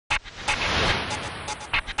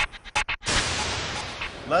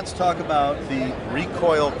let's talk about the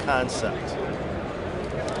recoil concept.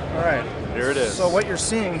 All right. Here it is. So what you're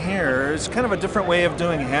seeing here is kind of a different way of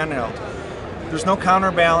doing handheld. There's no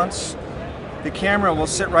counterbalance. The camera will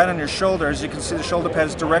sit right on your shoulder. As you can see, the shoulder pad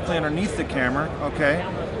is directly underneath the camera. Okay.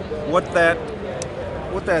 What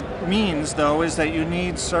that means, though, is that you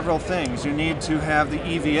need several things. You need to have the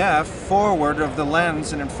EVF forward of the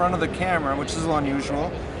lens and in front of the camera, which is a little unusual.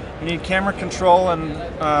 You need camera control in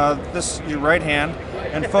your right hand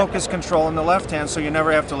and focus control in the left hand, so you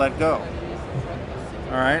never have to let go.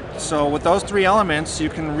 All right. So with those three elements, you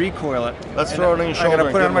can recoil it. Let's throw it on your shoulder. I'm going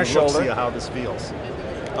to put it on my shoulder. See how this feels.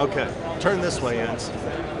 Okay. Turn this way, Jens.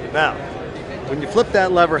 Now, when you flip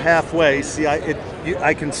that lever halfway, see,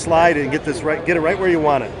 I can slide it and get it right where you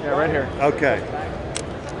want it. Yeah, right here. Okay.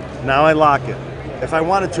 Now I lock it. If I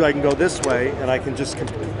wanted to, I can go this way and I can just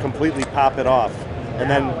completely pop it off. And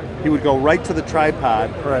then he would go right to the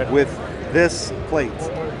tripod with this plate.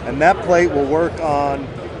 And that plate will work on,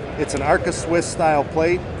 it's an Arca Swiss style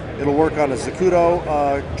plate. It'll work on a Zacuto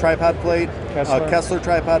tripod plate, a Kessler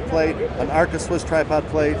tripod plate, an Arca Swiss tripod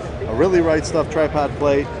plate, a Really Right Stuff tripod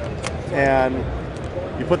plate, and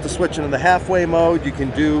you put the switch into the halfway mode. You can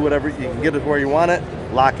do whatever, you can get it where you want it,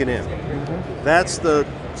 lock it in. That's the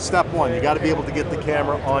step one. You got to be able to get the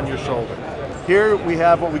camera on your shoulder. Here we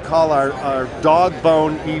have what we call our dog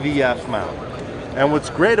bone EVF mount. And what's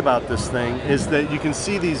great about this thing is that you can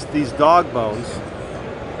see these dog bones.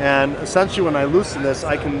 And essentially when I loosen this,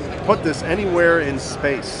 I can put this anywhere in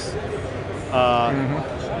space.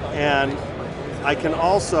 And I can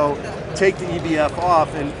also take the EVF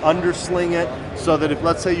off and undersling it so that if,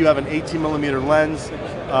 let's say you have an 18mm lens,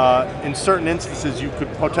 in certain instances you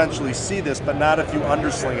could potentially see this, but not if you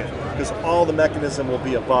undersling it, because all the mechanism will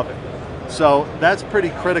be above it. So that's pretty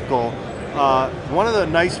critical. One of the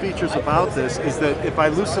nice features about this is that if I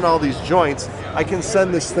loosen all these joints, I can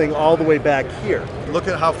send this thing all the way back here. Look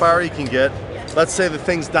at how far you can get. Let's say the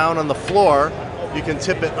thing's down on the floor, you can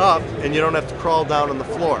tip it up and you don't have to crawl down on the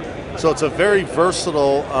floor. So it's a very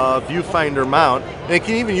versatile viewfinder mount, and you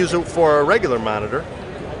can even use it for a regular monitor.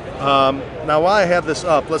 Now while I have this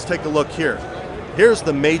up, let's take a look here. Here's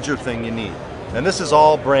the major thing you need, and this is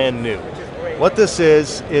all brand new. What this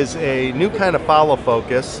is a new kind of follow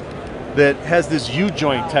focus that has this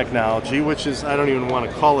U-joint technology, which is, I don't even want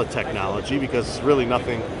to call it technology because it's really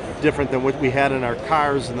nothing different than what we had in our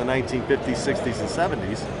cars in the 1950s, 60s, and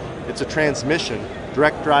 70s. It's a transmission,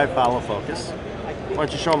 direct drive follow focus. Why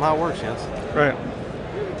don't you show them how it works, Jens? Right.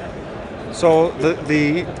 So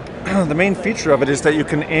the main feature of it is that you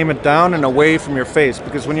can aim it down and away from your face,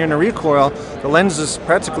 because when you're in a recoil, the lens is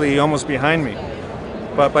practically almost behind me.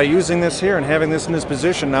 But by using this here and having this in this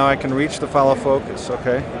position, now I can reach the follow focus,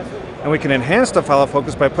 okay? And we can enhance the follow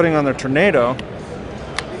focus by putting on the tornado.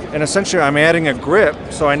 And essentially I'm adding a grip,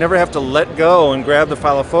 so I never have to let go and grab the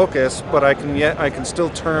follow focus, but I can still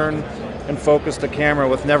turn and focus the camera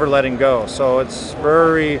with never letting go. So it's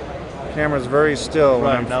camera's very still.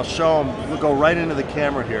 Right, now show them, we'll go right into the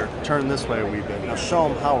camera here, turn this way a wee bit. Now show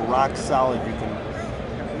them how rock solid you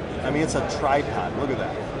can, I mean it's a tripod, look at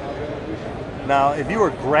that. Now, if you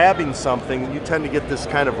were grabbing something, you tend to get this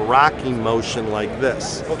kind of rocking motion like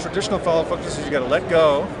this. Well, traditional follow focus is you got to let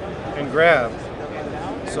go and grab.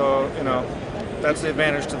 So, that's the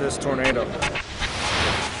advantage to this tornado.